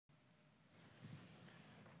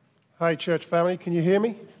Hi, church family. Can you hear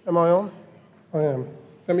me? Am I on? I am.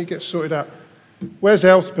 Let me get sorted out. Where's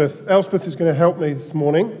Elspeth? Elspeth is going to help me this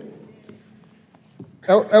morning.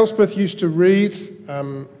 Elspeth used to read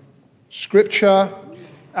scripture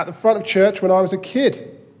at the front of church when I was a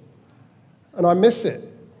kid, and I miss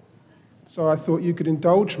it. So I thought you could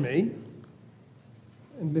indulge me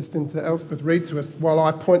in listening to Elspeth read to us while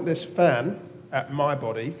I point this fan at my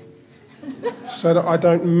body so that I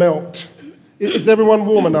don't melt. Is everyone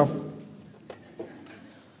warm enough?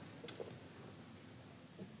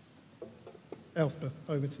 Elspeth,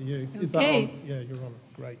 over to you. Okay. Is that on? Yeah, you're on.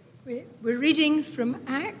 Great. We're reading from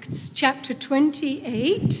Acts chapter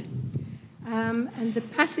 28, and the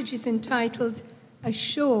passage is entitled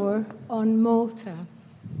Ashore on Malta.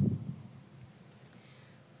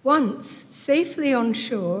 Once, safely on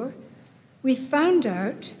shore, we found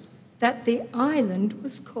out that the island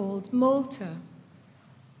was called Malta.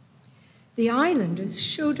 The islanders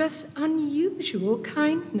showed us unusual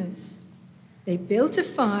kindness. They built a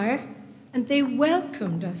fire and they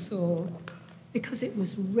welcomed us all because it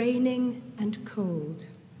was raining and cold.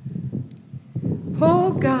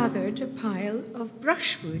 Paul gathered a pile of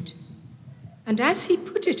brushwood, and as he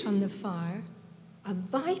put it on the fire, a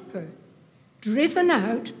viper, driven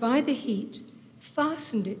out by the heat,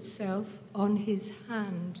 fastened itself on his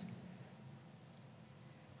hand.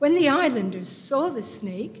 When the islanders saw the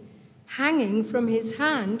snake hanging from his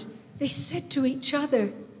hand, they said to each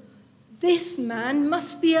other, "This man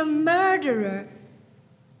must be a murderer,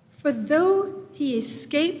 for though he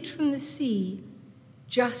escaped from the sea,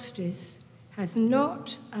 justice has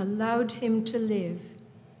not allowed him to live."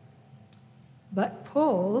 But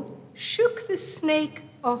Paul shook the snake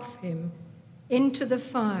off him into the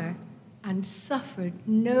fire and suffered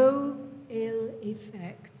no ill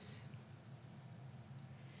effects.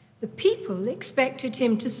 The people expected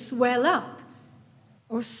him to swell up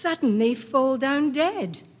or suddenly fall down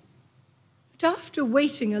dead. But after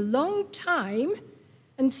waiting a long time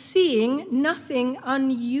and seeing nothing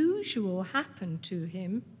unusual happen to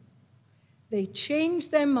him, they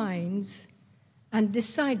changed their minds and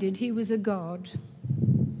decided he was a god.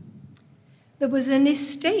 There was an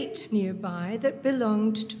estate nearby that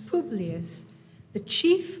belonged to Publius, the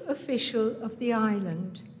chief official of the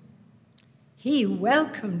island. He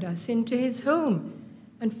welcomed us into his home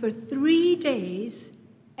and for 3 days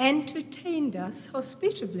entertained us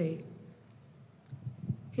hospitably.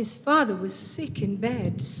 His father was sick in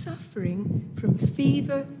bed, suffering from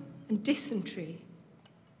fever and dysentery.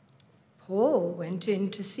 Paul went in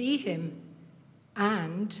to see him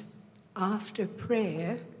and, after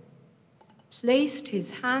prayer, placed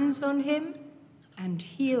his hands on him and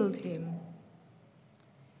healed him.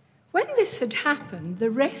 When this had happened, the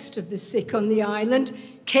rest of the sick on the island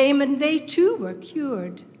came and they too were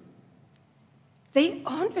cured. They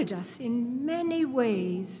honored us in many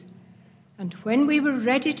ways, and when we were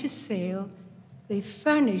ready to sail, they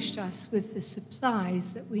furnished us with the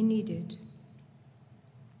supplies that we needed.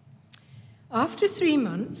 After 3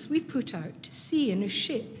 months, we put out to sea in a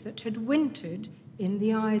ship that had wintered in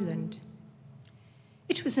the island.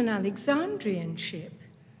 It was an Alexandrian ship,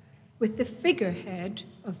 with the figurehead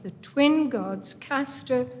of the twin gods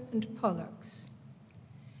Castor and Pollux.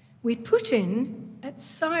 We put in at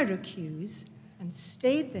Syracuse and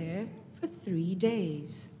stayed there for 3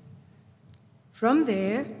 days. From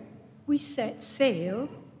there, we set sail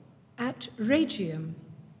at Rhegium.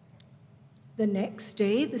 The next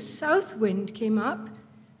day, the south wind came up,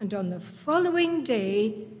 and on the following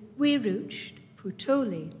day, we reached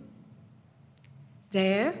Puteoli.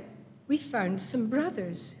 There, we found some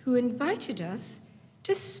brothers who invited us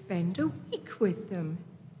to spend a week with them.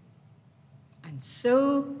 And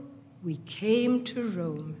so we came to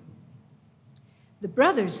Rome. The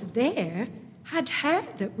brothers there had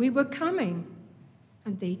heard that we were coming,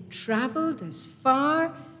 and they traveled as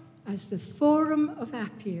far as the Forum of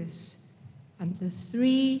Appius and the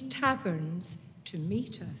 3 taverns to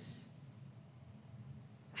meet us.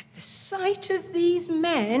 At the sight of these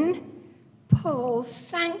men, Paul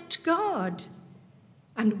thanked God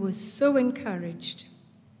and was so encouraged.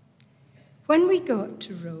 When we got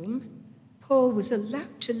to Rome, Paul was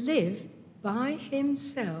allowed to live by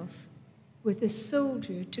himself with a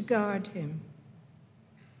soldier to guard him.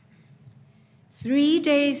 3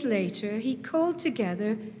 days later, he called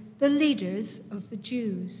together the leaders of the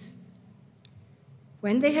Jews.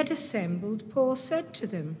 When they had assembled, Paul said to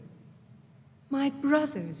them, "My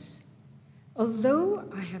brothers, although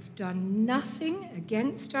I have done nothing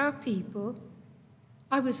against our people,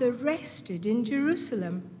 I was arrested in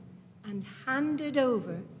Jerusalem and handed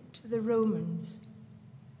over to the Romans.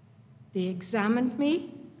 They examined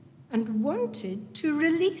me and wanted to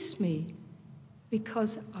release me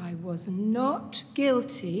because I was not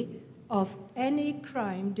guilty of any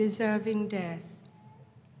crime deserving death.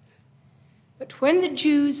 But when the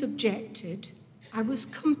Jews objected, I was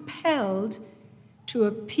compelled to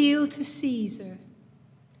appeal to Caesar.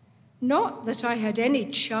 Not that I had any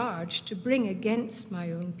charge to bring against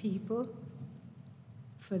my own people.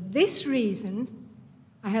 For this reason,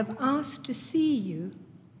 I have asked to see you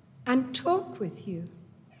and talk with you.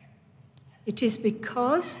 It is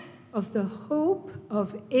because of the hope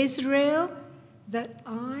of Israel that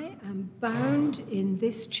I am bound in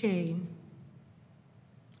this chain.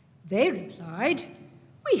 They replied,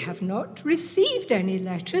 "We have not received any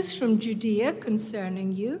letters from Judea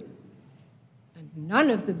concerning you, and none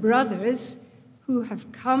of the brothers who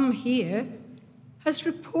have come here has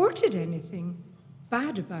reported anything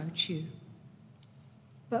bad about you.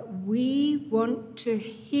 But we want to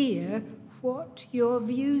hear what your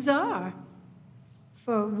views are,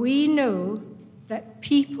 for we know that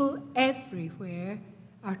people everywhere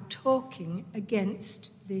are talking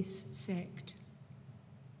against this sect."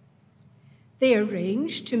 They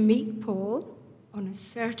arranged to meet Paul on a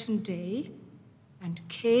certain day and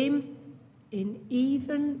came in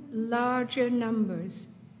even larger numbers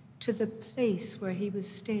to the place where he was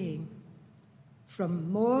staying.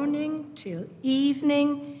 From morning till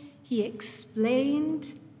evening, he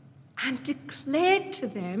explained and declared to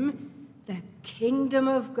them the kingdom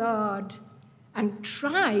of God and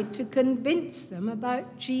tried to convince them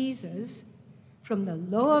about Jesus from the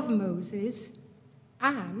law of Moses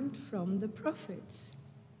and from the prophets.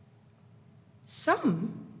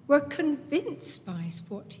 Some were convinced by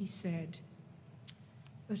what he said,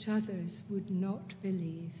 but others would not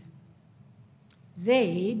believe.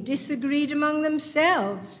 They disagreed among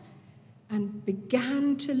themselves and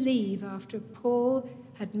began to leave after Paul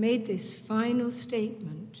had made this final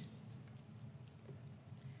statement.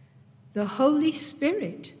 The Holy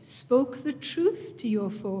Spirit spoke the truth to your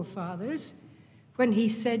forefathers when he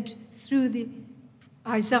said through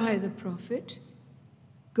Isaiah the prophet,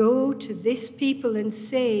 "Go to this people and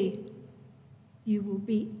say, you will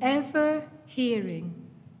be ever hearing,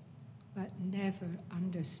 but never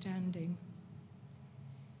understanding.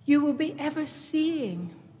 You will be ever seeing,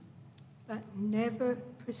 but never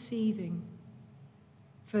perceiving.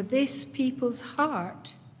 For this people's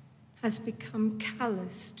heart has become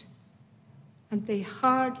calloused, and they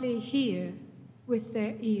hardly hear with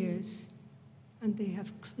their ears, and they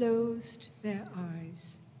have closed their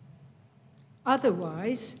eyes.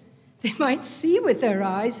 Otherwise, they might see with their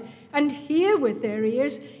eyes and hear with their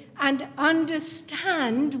ears and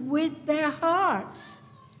understand with their hearts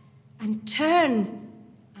and turn,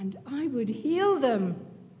 and I would heal them.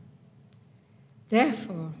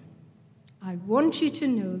 Therefore, I want you to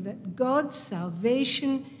know that God's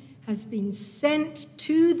salvation has been sent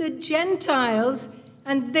to the Gentiles,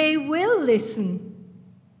 and they will listen."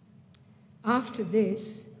 After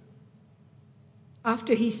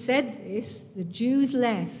he said this, the Jews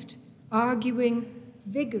left, arguing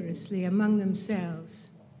vigorously among themselves.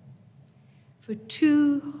 For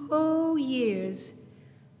 2 whole years,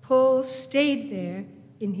 Paul stayed there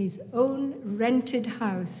in his own rented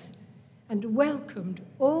house and welcomed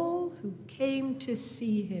all who came to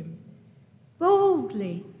see him.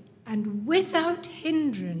 Boldly and without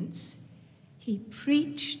hindrance, he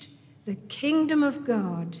preached the kingdom of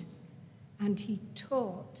God, and he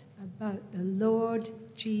taught about the Lord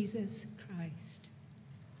Jesus Christ.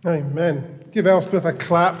 Amen. Give Elspeth a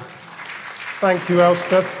clap. Thank you,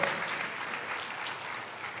 Elspeth.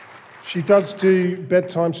 She does do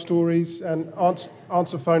bedtime stories and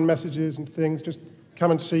answer phone messages and things. Just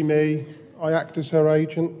come and see me. I act as her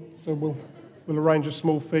agent, so we'll arrange a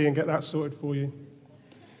small fee and get that sorted for you.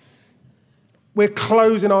 We're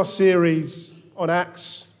closing our series on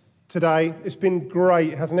Acts today. It's been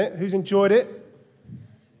great, hasn't it? Who's enjoyed it?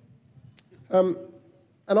 And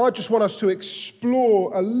I just want us to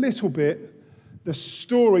explore a little bit the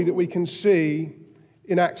story that we can see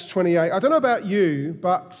in Acts 28. I don't know about you,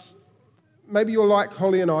 but maybe you're like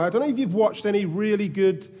Holly and I. I don't know if you've watched any really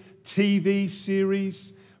good TV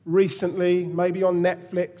series recently, maybe on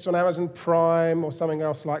Netflix, on Amazon Prime, or something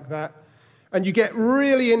else like that. And you get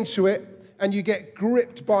really into it, and you get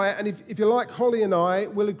gripped by it. And if you're like Holly and I,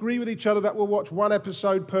 we'll agree with each other that we'll watch 1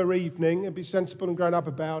 episode per evening and be sensible and grown up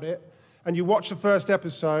about it. And you watch the first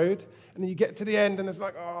episode, and then you get to the end, and it's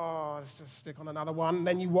like, oh, let's just stick on another one. And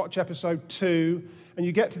then you watch episode 2, and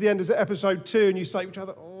you get to the end of episode 2, and you say to each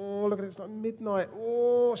other, oh, look at it, it's like midnight.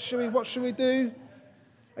 Oh, what should we do?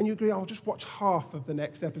 And you agree, I'll just watch half of the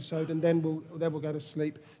next episode, and then we'll go to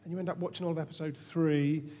sleep. And you end up watching all of episode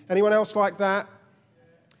 3. Anyone else like that?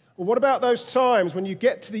 Or what about those times when you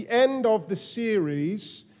get to the end of the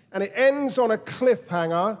series and it ends on a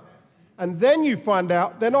cliffhanger, and then you find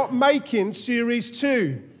out they're not making series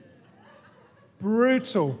 2?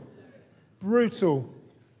 Brutal. Brutal.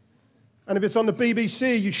 And if it's on the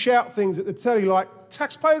BBC, you shout things at the telly like,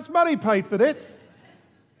 taxpayers' money paid for this.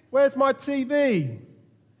 Where's my TV?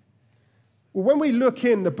 Well, when we look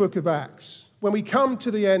in the book of Acts, when we come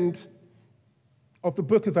to the end of the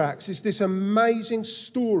book of Acts, it's this amazing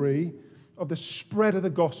story of the spread of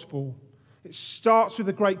the gospel. It starts with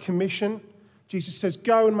the Great Commission. Jesus says,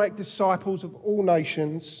 go and make disciples of all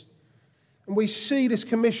nations. And we see this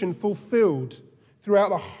commission fulfilled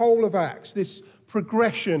throughout the whole of Acts, this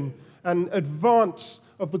progression and advance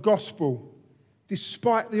of the gospel,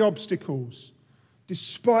 despite the obstacles,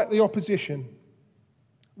 despite the opposition.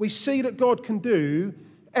 We see that God can do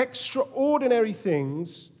extraordinary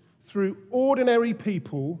things through ordinary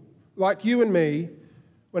people like you and me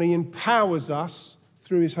when he empowers us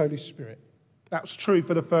through his Holy Spirit. That was true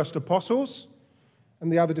for the first apostles and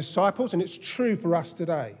the other disciples, and it's true for us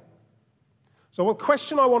today. So one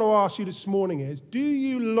question I want to ask you this morning is, do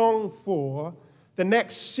you long for the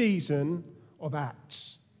next season of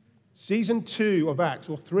Acts? Season 2 of Acts,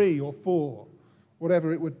 or 3 or 4,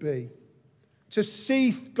 whatever it would be. To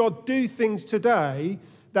see God do things today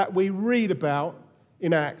that we read about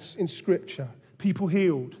in Acts, in Scripture. People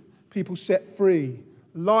healed, people set free,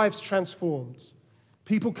 lives transformed,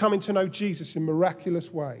 people coming to know Jesus in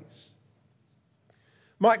miraculous ways.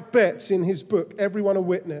 Mike Betts, in his book, Everyone a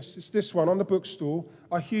Witness, it's this one on the bookstore.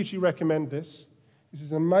 I hugely recommend this. This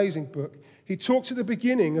is an amazing book. He talks at the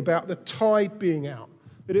beginning about the tide being out,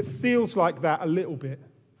 that it feels like that a little bit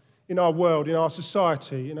in our world, in our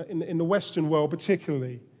society, in the Western world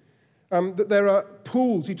particularly. That there are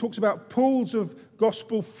pools. He talks about pools of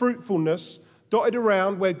gospel fruitfulness dotted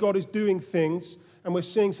around where God is doing things and we're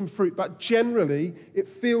seeing some fruit. But generally, it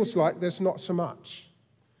feels like there's not so much.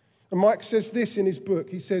 And Mike says this in his book.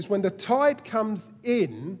 He says, when the tide comes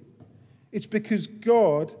in, it's because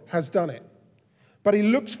God has done it. But he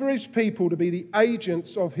looks for his people to be the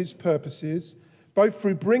agents of his purposes, both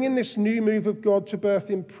through bringing this new move of God to birth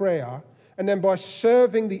in prayer and then by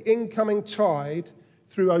serving the incoming tide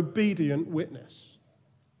through obedient witness.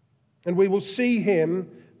 And we will see him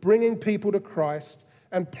bringing people to Christ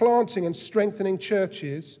and planting and strengthening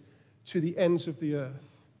churches to the ends of the earth.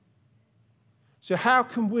 So how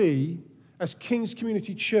can we, as King's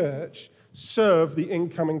Community Church, serve the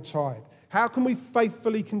incoming tide? How can we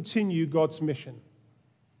faithfully continue God's mission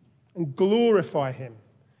and glorify him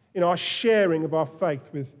in our sharing of our faith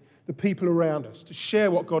with the people around us, to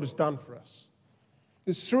share what God has done for us?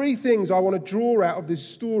 There's 3 things I want to draw out of this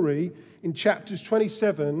story in chapters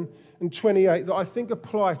 27 and 28 that I think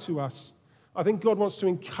apply to us. I think God wants to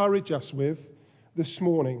encourage us with this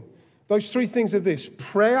morning. Those 3 things are this: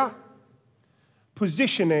 prayer,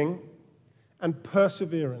 positioning, and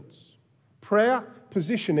perseverance. Prayer,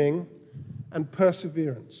 positioning, and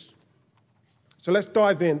perseverance. So let's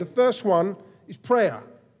dive in. The first one is prayer.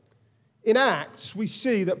 In Acts, we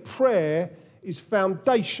see that prayer is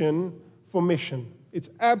foundation for mission. It's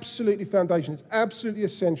absolutely foundation. It's absolutely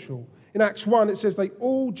essential. In Acts 1, it says they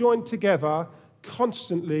all joined together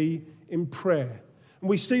constantly in prayer. And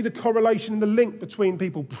we see the correlation and the link between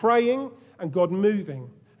people praying and God moving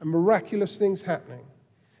and miraculous things happening.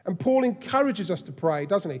 And Paul encourages us to pray,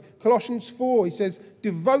 doesn't he? Colossians 4, he says,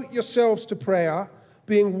 devote yourselves to prayer,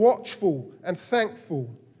 being watchful and thankful.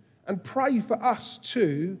 And pray for us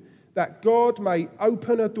too, that God may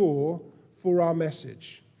open a door for our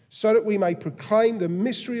message, so that we may proclaim the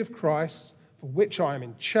mystery of Christ, for which I am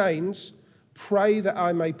in chains. Pray that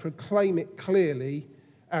I may proclaim it clearly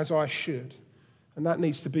as I should. And that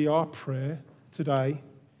needs to be our prayer today,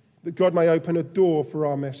 that God may open a door for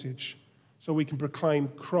our message so we can proclaim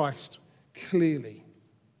Christ clearly.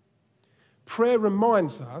 Prayer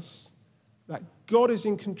reminds us that God is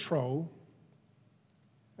in control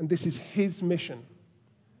and this is his mission.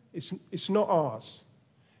 It's not ours.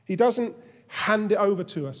 He doesn't hand it over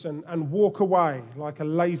to us and walk away like a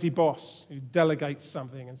lazy boss who delegates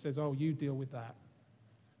something and says, oh, you deal with that.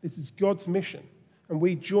 This is God's mission, and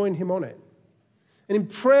we join him on it. And in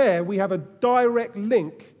prayer, we have a direct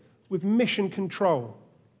link with mission control.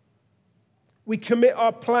 We commit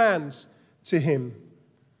our plans to him.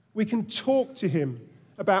 We can talk to him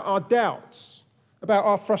about our doubts, about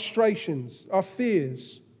our frustrations, our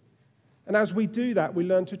fears. And as we do that, we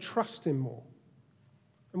learn to trust him more.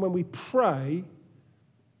 And when we pray,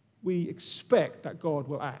 we expect that God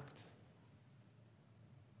will act.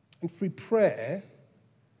 And through prayer,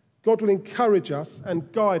 God will encourage us and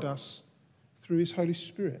guide us through his Holy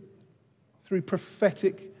Spirit, through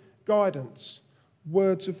prophetic guidance,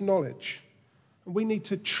 words of knowledge. And we need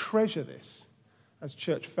to treasure this as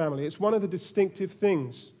church family. It's one of the distinctive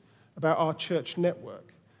things about our church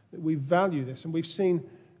network, that we value this. And we've seen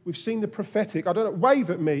the prophetic. I don't know, wave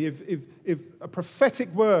at me if a prophetic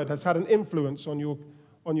word has had an influence on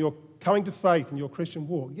your coming to faith and your Christian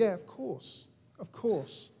walk. Yeah, of course. Of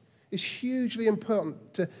course. It's hugely important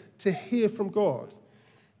to hear from God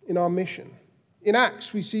in our mission. In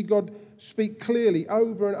Acts, we see God speak clearly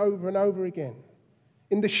over and over and over again.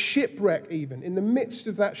 In the shipwreck even, in the midst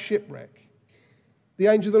of that shipwreck, the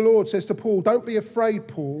angel of the Lord says to Paul, "Don't be afraid,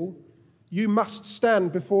 Paul. You must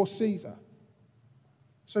stand before Caesar."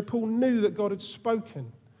 So Paul knew that God had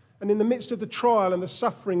spoken. And in the midst of the trial and the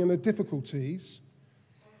suffering and the difficulties,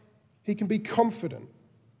 he can be confident.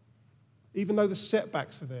 Even though the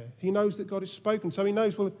setbacks are there, he knows that God has spoken. So he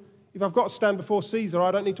knows, well, if I've got to stand before Caesar,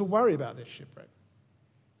 I don't need to worry about this shipwreck.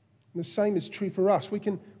 And the same is true for us. We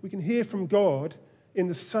can hear from God in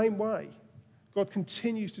the same way. God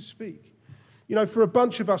continues to speak. You know, for a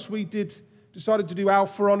bunch of us, we decided to do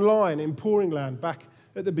Alpha Online in Pouringland back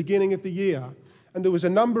at the beginning of the year. And there was a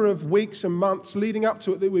number of weeks and months leading up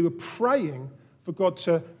to it that we were praying for God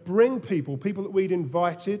to bring people that we'd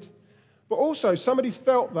invited. But also, somebody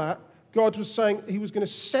felt that God was saying he was going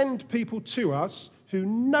to send people to us who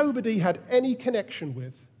nobody had any connection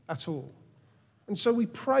with at all. And so we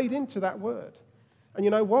prayed into that word. And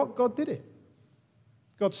you know what? God did it.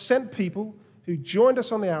 God sent people who joined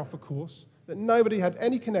us on the Alpha course that nobody had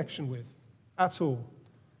any connection with at all.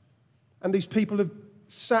 And these people have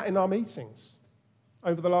sat in our meetings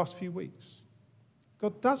over the last few weeks.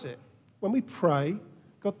 God does it. When we pray,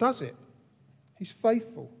 God does it. He's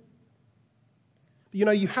faithful. But you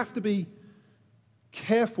know, you have to be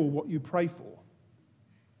careful what you pray for.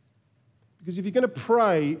 Because if you're going to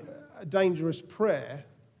pray a dangerous prayer,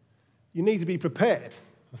 you need to be prepared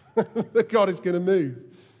that God is going to move.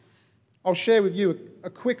 I'll share with you a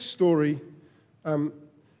quick story.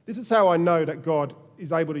 This is how I know that God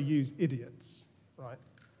is able to use idiots, right?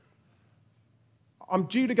 I'm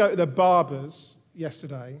due to go to the barber's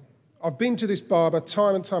yesterday. I've been to this barber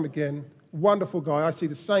time and time again. Wonderful guy. I see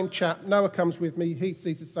the same chap. Noah comes with me. He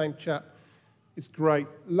sees the same chap. It's great.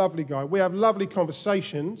 Lovely guy. We have lovely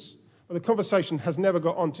conversations, but the conversation has never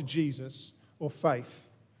got on to Jesus or faith.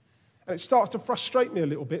 And it starts to frustrate me a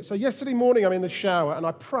little bit. So yesterday morning I'm in the shower and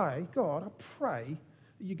I pray, God, I pray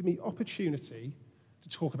that you give me opportunity to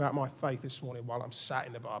talk about my faith this morning while I'm sat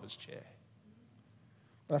in the barber's chair.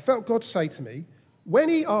 And I felt God say to me, when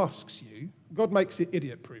he asks you, God makes it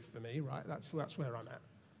idiot-proof for me, right? That's where I'm at.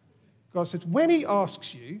 God says, when he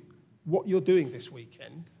asks you what you're doing this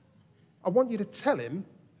weekend, I want you to tell him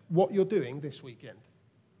what you're doing this weekend.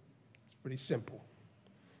 It's pretty simple.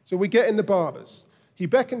 So we get in the barber's. He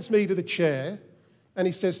beckons me to the chair and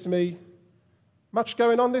he says to me, much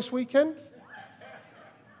going on this weekend?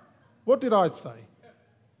 What did I say?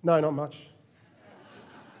 No, not much.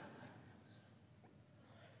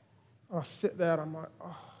 I sit there and I'm like,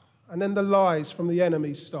 oh. And then the lies from the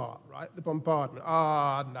enemy start, right? The bombardment.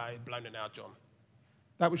 No, you've blown it now, John.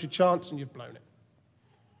 That was your chance and you've blown it.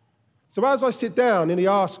 So as I sit down and he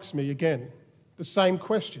asks me again the same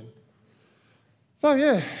question. So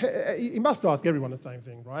yeah, he must ask everyone the same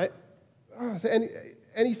thing, right? Is there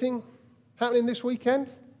anything happening this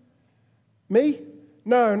weekend? Me?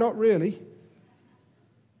 No, not really.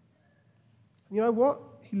 And you know what?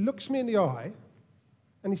 He looks me in the eye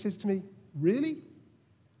and he says to me, really?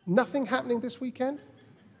 Nothing happening this weekend?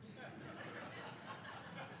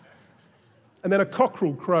 And then a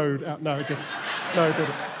cockerel crowed out. No, it didn't. No, it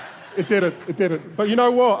didn't. It didn't. It didn't. But you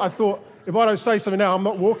know what? I thought, if I don't say something now, I'm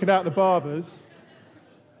not walking out the barber's.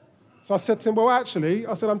 So I said to him, well, actually,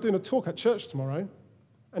 I'm doing a talk at church tomorrow.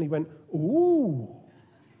 And he went, ooh.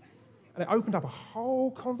 And it opened up a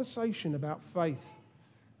whole conversation about faith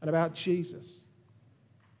and about Jesus.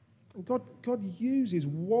 And God uses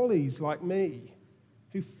wallies like me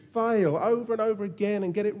who fail over and over again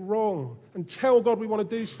and get it wrong and tell God we want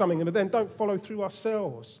to do something and then don't follow through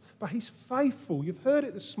ourselves. But he's faithful. You've heard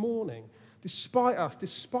it this morning. Despite us,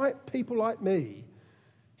 despite people like me,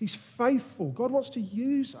 he's faithful. God wants to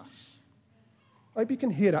use us. I hope you can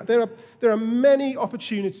hear that. There are many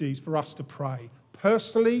opportunities for us to pray,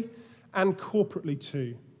 personally and corporately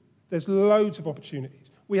too. There's loads of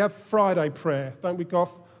opportunities. We have Friday prayer, don't we,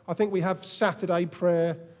 Goff? I think we have Saturday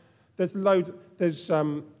prayer. There's loads. There's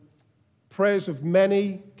prayers of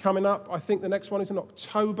many coming up. I think the next one is in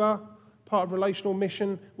October, part of Relational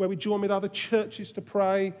Mission, where we join with other churches to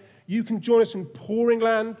pray. You can join us in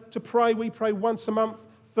Pouringland to pray. We pray once a month,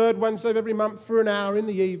 third Wednesday of every month for an hour in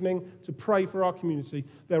the evening to pray for our community.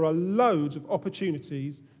 There are loads of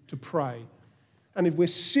opportunities to pray. And if we're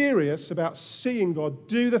serious about seeing God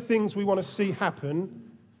do the things we want to see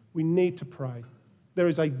happen, we need to pray. There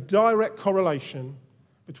is a direct correlation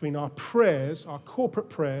between our prayers, our corporate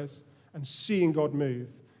prayers, and seeing God move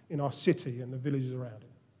in our city and the villages around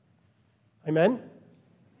it. Amen?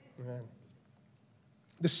 Amen.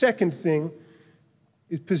 The second thing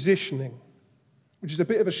is positioning, which is a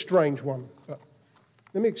bit of a strange one. But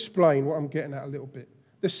let me explain what I'm getting at a little bit.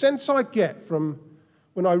 The sense I get from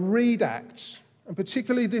when I read Acts, and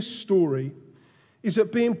particularly this story, is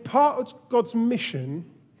that being part of God's mission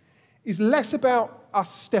is less about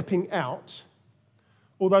us stepping out,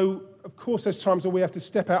 although, of course, there's times when we have to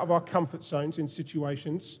step out of our comfort zones in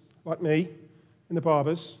situations, like me, in the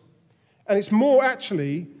barbers, and it's more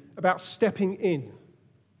actually about stepping into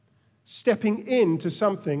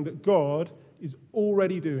something that God is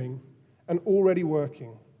already doing and already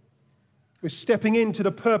working. We're stepping into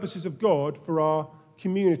the purposes of God for our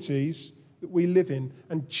communities that we live in,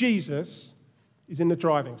 and Jesus is in the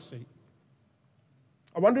driving seat.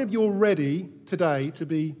 I wonder if you're ready today to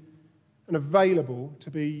be and available to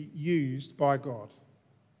be used by God.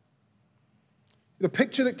 The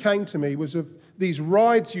picture that came to me was of these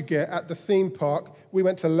rides you get at the theme park. We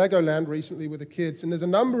went to Legoland recently with the kids, and there's a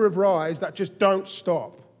number of rides that just don't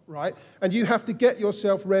stop, right? And you have to get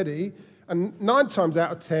yourself ready, and 9 times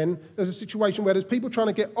out of 10, there's a situation where there's people trying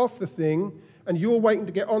to get off the thing, and you're waiting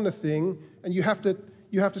to get on the thing, and you have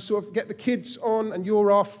to sort of get the kids on, and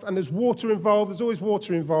you're off, and there's water involved. There's always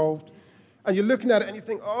water involved. And you're looking at it, and you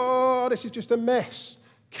think, oh, this is just a mess.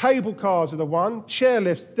 Cable cars are the one.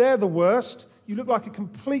 Chairlifts, they're the worst. You look like a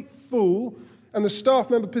complete fool, and the staff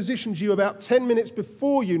member positions you about 10 minutes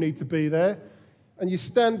before you need to be there, and you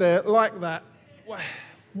stand there like that,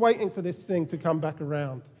 waiting for this thing to come back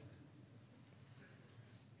around.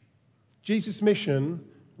 Jesus' mission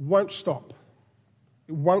won't stop.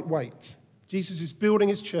 It won't wait. Jesus is building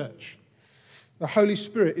his church. The Holy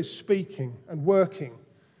Spirit is speaking and working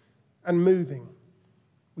and moving.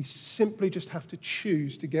 We simply just have to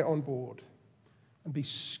choose to get on board and be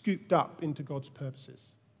scooped up into God's purposes.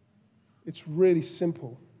 It's really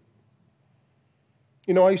simple.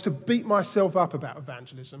 You know, I used to beat myself up about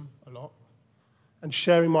evangelism a lot and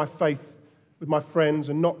sharing my faith with my friends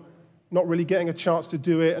and not really getting a chance to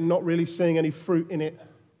do it and not really seeing any fruit in it.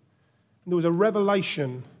 And there was a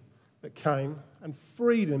revelation that came and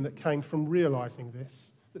freedom that came from realizing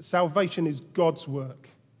this, that salvation is God's work.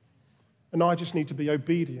 And I just need to be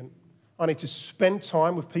obedient. I need to spend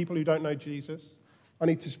time with people who don't know Jesus. I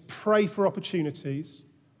need to pray for opportunities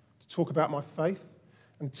to talk about my faith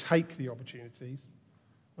and take the opportunities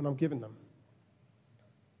when I'm given them.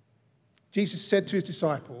 Jesus said to his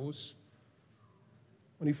disciples,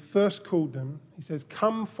 when he first called them, he says,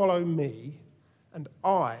 "Come follow me, and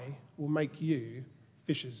I will make you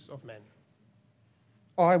fishers of men."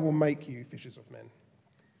 I will make you fishers of men.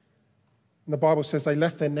 And the Bible says they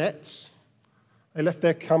left their nets, they left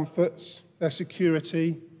their comforts, their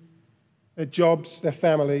security, their jobs, their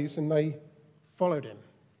families, and they followed him.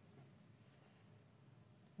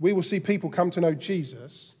 We will see people come to know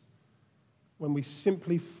Jesus when we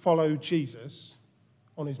simply follow Jesus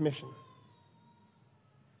on his mission.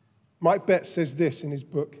 Mike Betts says this in his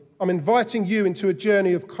book, "I'm inviting you into a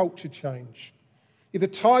journey of culture change. If the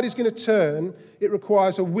tide is going to turn, it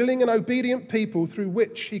requires a willing and obedient people through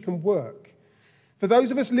which he can work. For those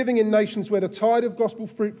of us living in nations where the tide of gospel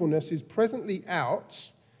fruitfulness is presently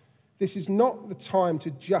out, this is not the time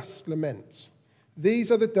to just lament.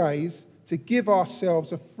 These are the days to give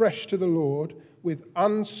ourselves afresh to the Lord with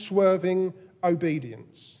unswerving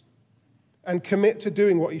obedience and commit to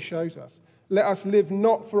doing what he shows us. Let us live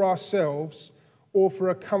not for ourselves or for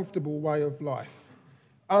a comfortable way of life."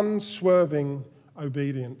 Unswerving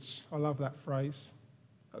obedience. I love that phrase.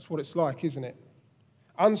 That's what it's like, isn't it?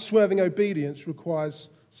 Unswerving obedience requires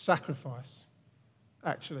sacrifice,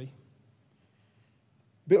 actually.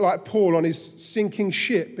 A bit like Paul on his sinking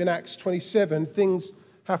ship in Acts 27, things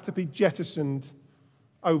have to be jettisoned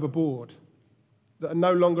overboard that are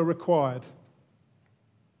no longer required.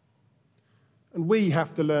 And we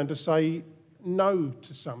have to learn to say no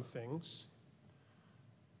to some things.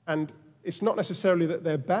 And it's not necessarily that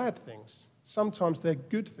they're bad things. Sometimes they're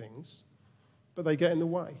good things, but they get in the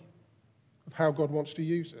way of how God wants to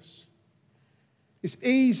use us. It's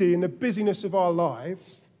easy in the busyness of our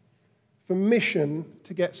lives for mission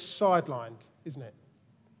to get sidelined, isn't it?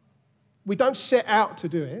 We don't set out to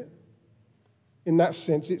do it in that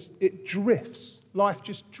sense. It drifts. Life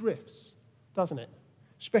just drifts, doesn't it?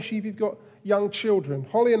 Especially if you've got young children.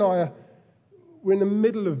 Holly and I we're in the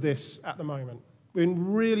middle of this at the moment. We've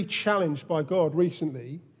been really challenged by God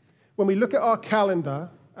recently. When we look at our calendar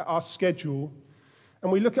at our schedule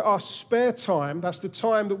and we look at our spare time, that's the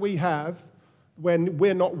time that we have when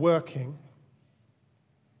we're not working,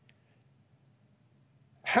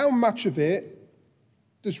 how much of it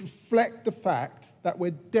does reflect the fact that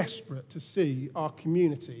we're desperate to see our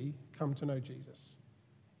community come to know Jesus?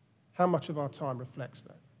 How much of our time reflects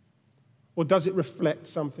that? Or does it reflect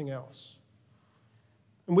something else?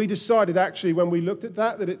 And we decided actually when we looked at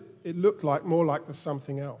that it looked like more like the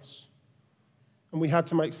something else. And we had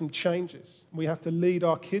to make some changes. We have to lead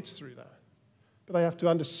our kids through that. But they have to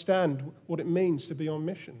understand what it means to be on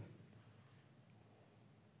mission.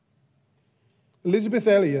 Elizabeth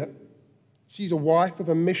Elliot, she's a wife of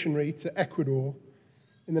a missionary to Ecuador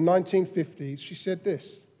in the 1950s. She said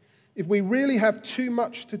this: if we really have too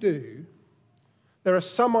much to do, there are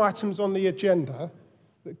some items on the agenda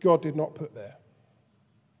that God did not put there.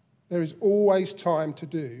 There is always time to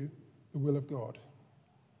do the will of God.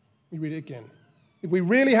 Let me read it again. If we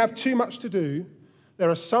really have too much to do, there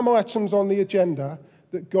are some items on the agenda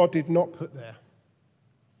that God did not put there.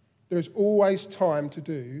 There is always time to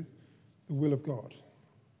do the will of God.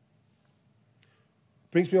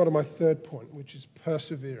 Brings me on to my third point, which is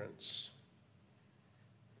perseverance.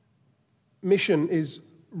 Mission is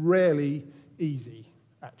rarely easy,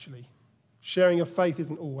 actually. Sharing your faith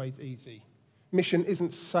isn't always easy. Mission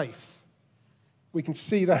isn't safe. We can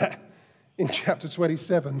see that in chapter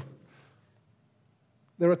 27.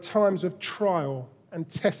 There are times of trial and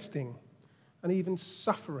testing and even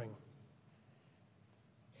suffering.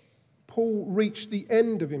 Paul reached the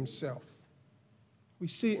end of himself. We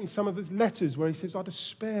see it in some of his letters where he says, I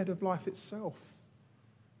despaired of life itself.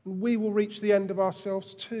 And we will reach the end of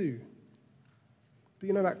ourselves too. But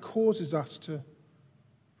you know, that causes us to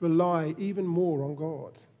rely even more on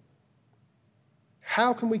God.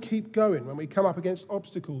 How can we keep going when we come up against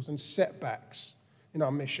obstacles and setbacks in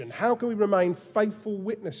our mission? How can we remain faithful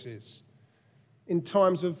witnesses in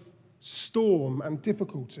times of storm and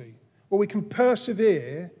difficulty? Well, we can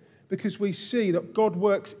persevere because we see that God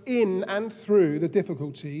works in and through the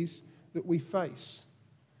difficulties that we face.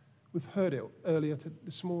 We've heard it earlier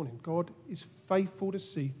this morning. God is faithful to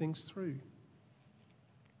see things through.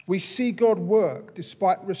 We see God work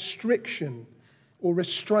despite restriction or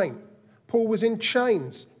restraint. Paul was in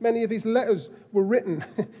chains. Many of his letters were written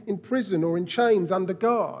in prison or in chains under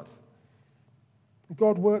guard.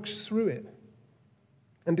 God works through it.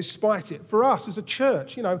 And despite it, for us as a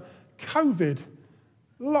church, you know, COVID,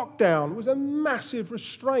 lockdown was a massive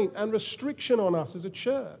restraint and restriction on us as a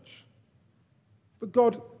church. But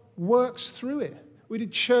God works through it. We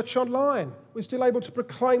did church online. We're still able to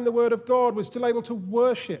proclaim the word of God. We're still able to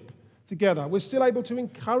worship together. We're still able to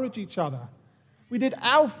encourage each other. We did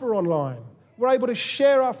Alpha online. We're able to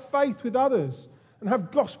share our faith with others and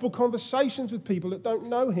have gospel conversations with people that don't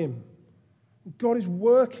know him. God is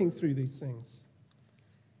working through these things.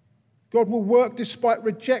 God will work despite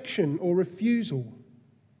rejection or refusal.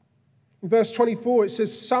 In verse 24, it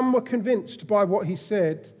says, some were convinced by what he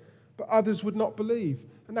said, but others would not believe.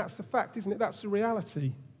 And that's the fact, isn't it? That's the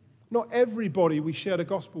reality. Not everybody we share the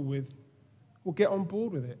gospel with will get on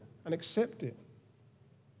board with it and accept it.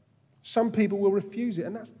 Some people will refuse it,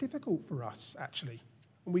 and that's difficult for us, actually.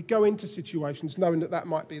 And we go into situations knowing that that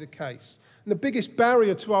might be the case. And the biggest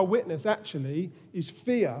barrier to our witness, actually, is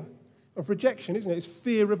fear of rejection, isn't it? It's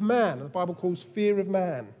fear of man. The Bible calls fear of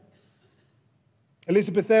man.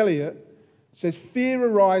 Elizabeth Elliot says, fear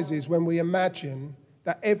arises when we imagine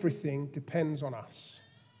that everything depends on us.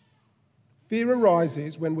 Fear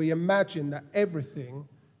arises when we imagine that everything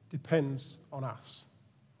depends on us.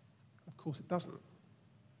 Of course it doesn't.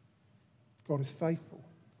 God is faithful.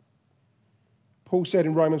 Paul said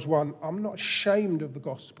in Romans 1, I'm not ashamed of the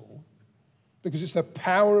gospel because it's the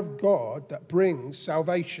power of God that brings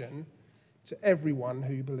salvation to everyone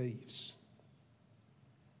who believes.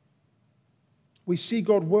 We see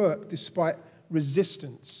God work despite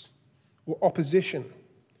resistance or opposition.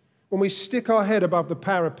 When we stick our head above the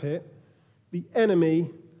parapet, the enemy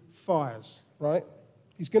fires, right?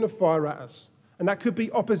 He's going to fire at us. And that could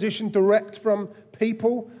be opposition direct from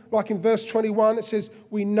people. Like in verse 21, it says,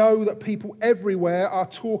 we know that people everywhere are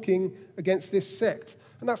talking against this sect.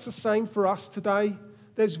 And that's the same for us today.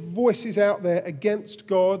 There's voices out there against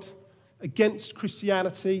God, against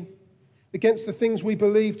Christianity, against the things we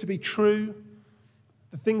believe to be true,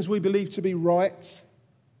 the things we believe to be right.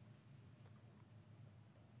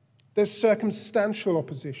 There's circumstantial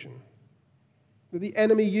opposition that the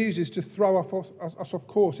enemy uses to throw us off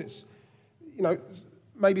course. It's, you know,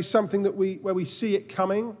 maybe something that where we see it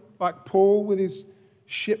coming, like Paul with his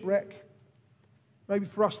shipwreck. Maybe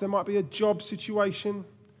for us there might be a job situation,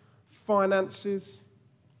 finances,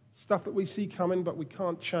 stuff that we see coming but we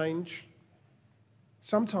can't change.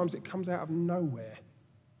 Sometimes it comes out of nowhere.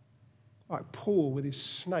 Like Paul with his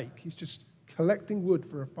snake. He's just collecting wood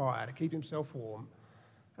for a fire to keep himself warm,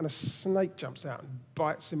 and a snake jumps out and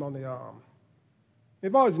bites him on the arm.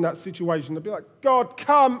 If I was in that situation, I'd be like, God,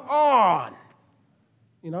 come on!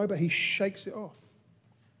 But he shakes it off.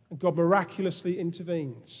 And God miraculously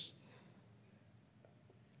intervenes.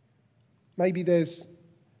 Maybe there's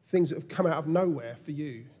things that have come out of nowhere for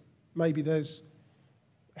you. Maybe there's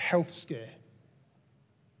a health scare.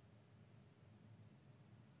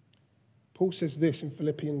 Paul says this in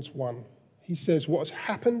Philippians 1. He says, what has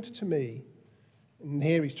happened to me, and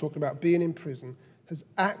here he's talking about being in prison, has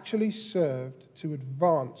actually served to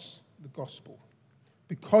advance the gospel.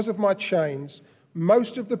 Because of my chains,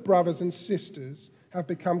 most of the brothers and sisters have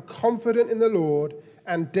become confident in the Lord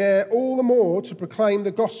and dare all the more to proclaim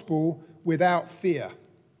the gospel without fear.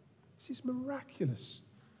 This is miraculous.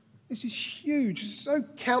 This is huge. It's so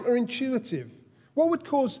counterintuitive. What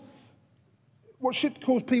should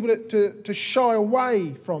cause people to shy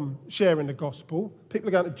away from sharing the gospel? People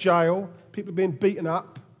are going to jail, people are being beaten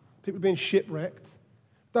up, people are being shipwrecked.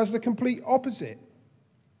 Does the complete opposite.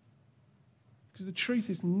 Because the truth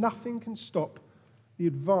is, nothing can stop the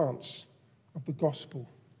advance of the gospel.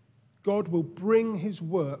 God will bring his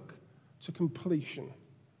work to completion.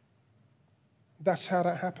 That's how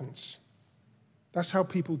that happens. That's how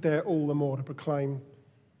people dare all the more to proclaim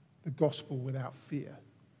the gospel without fear.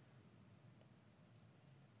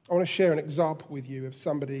 I want to share an example with you of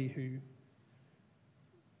somebody who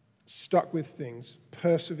stuck with things,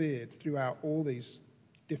 persevered throughout all these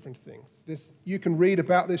different things. You can read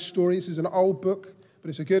about this story. This is an old book, but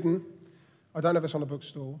it's a good one. I don't know if it's on a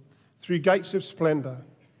bookstall. Through Gates of Splendor.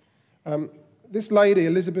 This lady,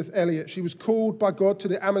 Elizabeth Elliot, she was called by God to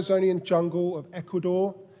the Amazonian jungle of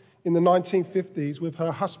Ecuador in the 1950s with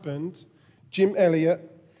her husband, Jim Elliot,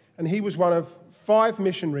 and he was one of 5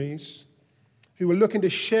 missionaries who were looking to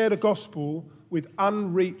share the gospel with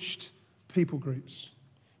unreached people groups.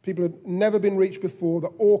 People who had never been reached before, the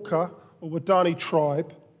Orca or Wadani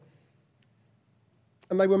tribe.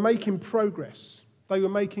 And they were making progress. They were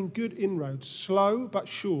making good inroads, slow but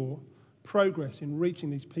sure progress in reaching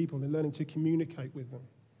these people and learning to communicate with them.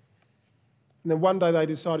 And then one day they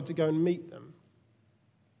decided to go and meet them.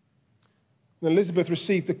 And Elizabeth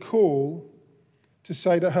received a call to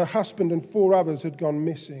say that her husband and 4 others had gone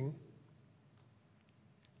missing.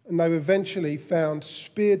 And they were eventually found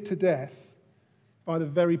speared to death by the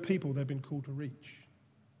very people they'd been called to reach.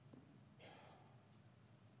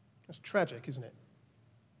 That's tragic, isn't it?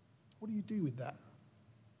 What do you do with that?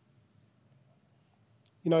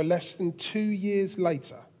 Less than 2 years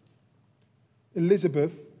later,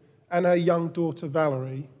 Elizabeth and her young daughter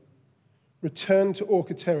Valerie returned to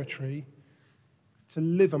Orca territory to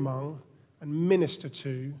live among and minister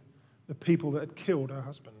to the people that had killed her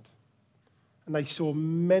husband. And they saw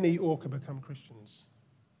many Orca become Christians.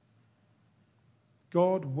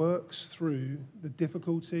 God works through the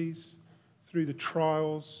difficulties, through the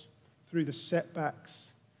trials, through the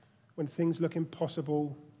setbacks, when things look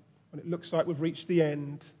impossible, when it looks like we've reached the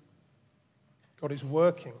end. God is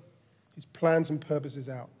working his plans and purposes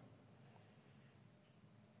out.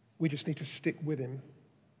 We just need to stick with him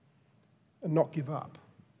and not give up.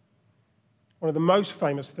 One of the most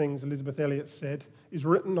famous things Elizabeth Elliot said is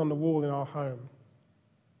written on the wall in our home.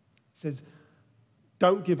 It says,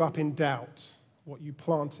 don't give up in doubt what you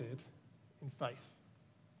planted in faith.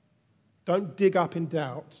 Don't dig up in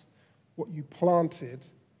doubt what you planted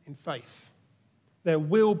in faith. There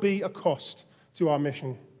will be a cost to our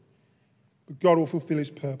mission, but God will fulfill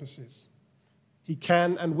his purposes. He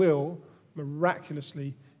can and will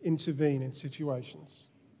miraculously intervene in situations.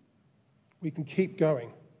 We can keep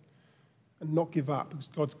going and not give up because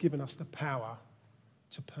God's given us the power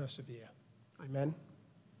to persevere. Amen.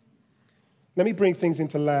 Let me bring things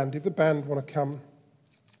into land. If the band want to come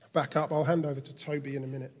back up, I'll hand over to Toby in a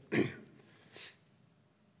minute.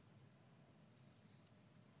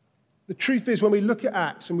 The truth is, when we look at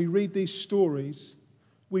Acts and we read these stories,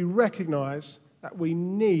 we recognize that we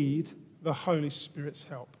need the Holy Spirit's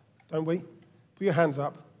help, don't we? Put your hands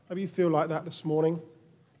up. Maybe you feel like that this morning.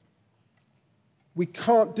 We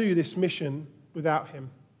can't do this mission without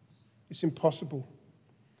him. It's impossible.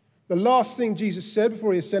 The last thing Jesus said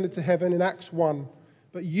before he ascended to heaven in Acts 1,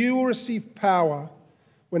 but you will receive power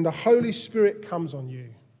when the Holy Spirit comes on you,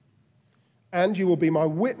 and you will be my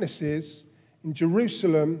witnesses in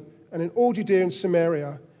Jerusalem and in all Judea and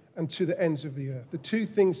Samaria and to the ends of the earth. The two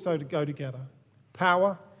things go together,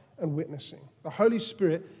 power and witnessing. The Holy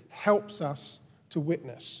Spirit helps us to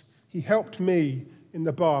witness. He helped me in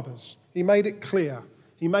the Barbers. He made it clear.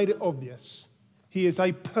 He made it obvious. He is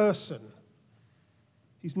a person.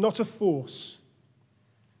 He's not a force.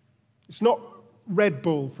 It's not Red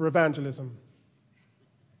Bull for evangelism.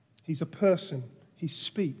 He's a person. He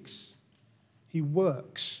speaks. He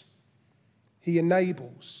works. He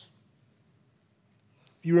enables.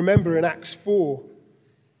 If you remember in Acts 4,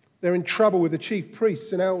 they're in trouble with the chief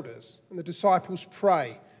priests and elders, and the disciples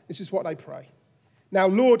pray. This is what they pray. Now,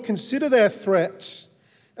 Lord, consider their threats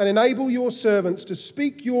and enable your servants to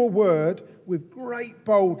speak your word with great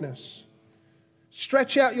boldness.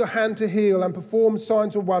 Stretch out your hand to heal and perform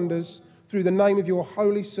signs and wonders through the name of your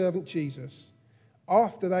holy servant Jesus.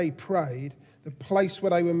 After they prayed, the place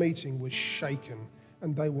where they were meeting was shaken,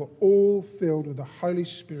 and they were all filled with the Holy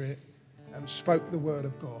Spirit and spoke the word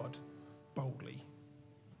of God boldly.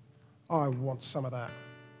 I want some of that.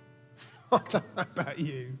 I don't know about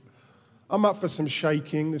you. I'm up for some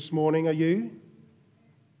shaking this morning. Are you?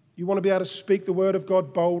 You want to be able to speak the word of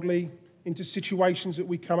God boldly into situations that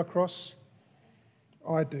we come across?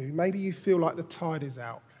 I do. Maybe you feel like the tide is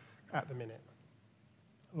out at the minute,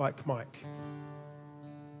 like Mike.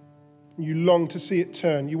 You long to see it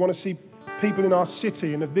turn. You want to see people in our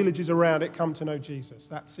city and the villages around it come to know Jesus.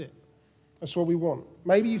 That's it. That's what we want.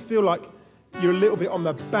 Maybe you feel like you're a little bit on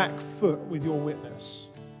the back foot with your witness.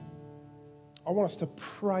 I want us to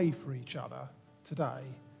pray for each other today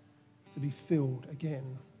to be filled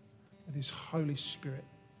again with His Holy Spirit,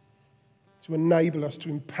 to enable us, to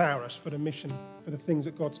empower us for the mission, for the things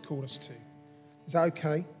that God's called us to. Is that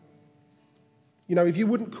okay? You know, if you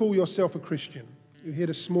wouldn't call yourself a Christian, you're here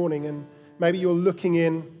this morning and maybe you're looking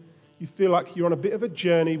in, you feel like you're on a bit of a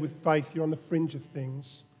journey with faith, you're on the fringe of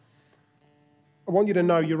things. I want you to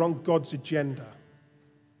know you're on God's agenda.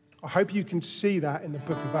 I hope you can see that in the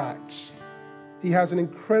book of Acts. He has an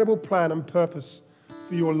incredible plan and purpose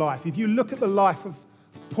for your life. If you look at the life of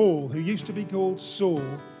Paul, who used to be called Saul,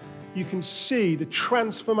 you can see the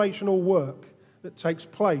transformational work that takes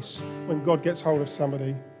place when God gets hold of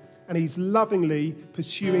somebody. And He's lovingly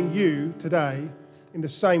pursuing you today in the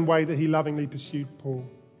same way that He lovingly pursued Paul.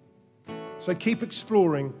 So keep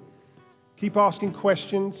exploring. Keep asking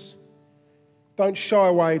questions. Don't shy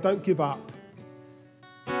away. Don't give up.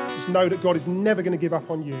 Just know that God is never going to give up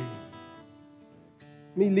on you.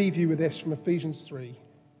 Let me leave you with this from Ephesians 3.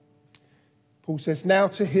 Paul says, now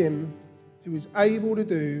to Him who is able to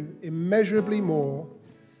do immeasurably more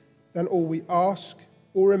than all we ask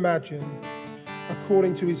or imagine,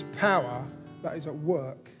 according to His power that is at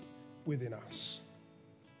work within us.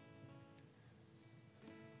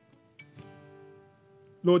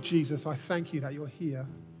 Lord Jesus, I thank you that you're here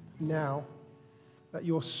now, that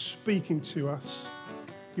you're speaking to us,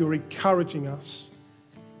 you're encouraging us.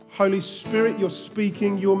 Holy Spirit, you're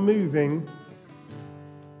speaking, you're moving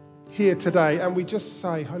here today. And we just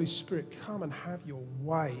say, Holy Spirit, come and have your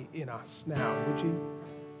way in us now, would you?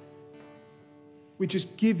 We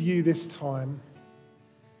just give you this time.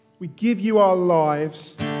 We give you our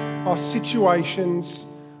lives, our situations,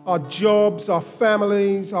 our jobs, our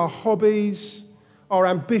families, our hobbies, our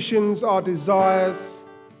ambitions, our desires.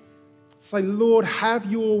 Say, Lord,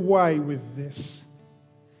 have your way with this.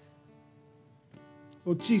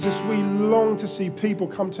 Lord Jesus, we long to see people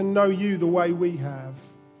come to know you the way we have.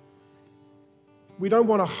 We don't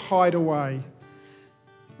want to hide away.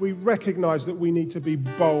 We recognize that we need to be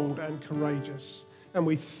bold and courageous. And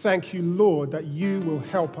we thank you, Lord, that you will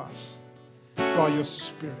help us by your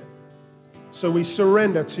Spirit. So we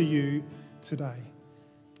surrender to you today.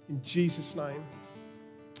 In Jesus' name,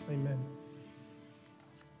 amen.